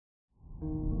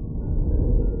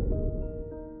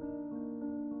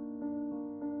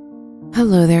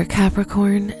Hello there,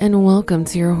 Capricorn, and welcome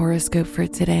to your horoscope for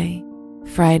today,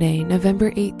 Friday,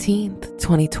 November 18th,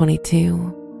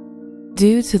 2022.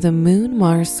 Due to the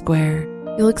Moon-Mars square,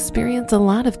 you'll experience a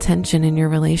lot of tension in your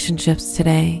relationships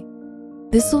today.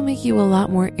 This will make you a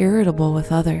lot more irritable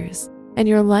with others, and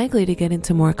you're likely to get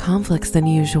into more conflicts than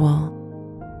usual.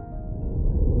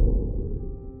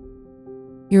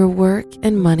 Your work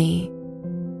and money.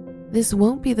 This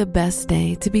won't be the best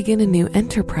day to begin a new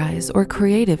enterprise or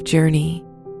creative journey.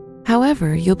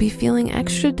 However, you'll be feeling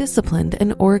extra disciplined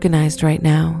and organized right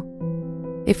now.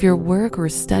 If your work or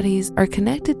studies are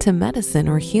connected to medicine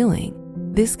or healing,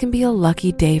 this can be a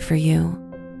lucky day for you.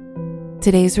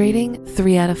 Today's rating,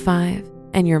 3 out of 5,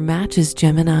 and your match is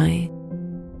Gemini.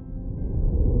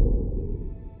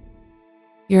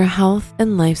 Your health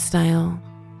and lifestyle.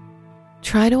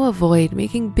 Try to avoid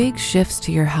making big shifts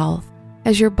to your health,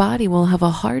 as your body will have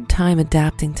a hard time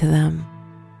adapting to them.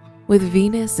 With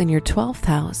Venus in your 12th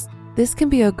house, this can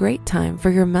be a great time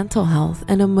for your mental health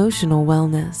and emotional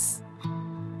wellness.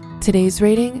 Today's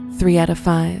rating, 3 out of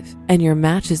 5, and your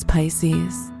match is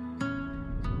Pisces.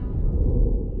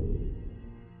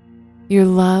 Your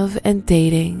love and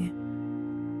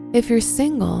dating. If you're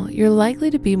single, you're likely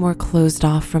to be more closed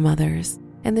off from others,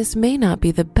 and this may not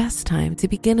be the best time to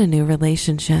begin a new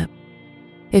relationship.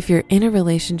 If you're in a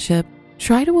relationship,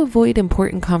 try to avoid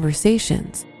important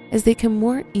conversations, as they can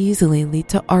more easily lead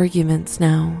to arguments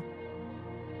now.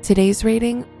 Today's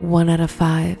rating, 1 out of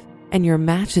 5, and your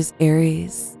match is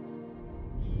Aries.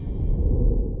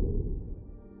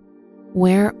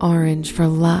 Wear orange for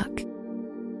luck.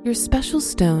 Your special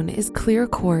stone is clear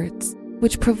quartz,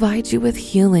 which provides you with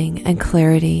healing and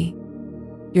clarity.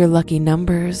 Your lucky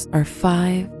numbers are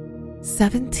 5,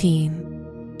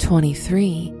 17,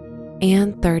 23,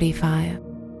 and 35.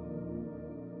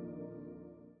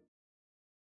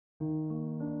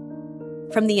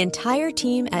 From the entire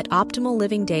team at Optimal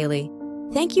Living Daily,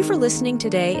 thank you for listening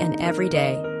today and every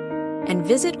day. And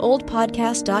visit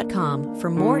oldpodcast.com for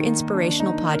more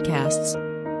inspirational podcasts.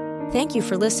 Thank you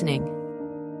for listening.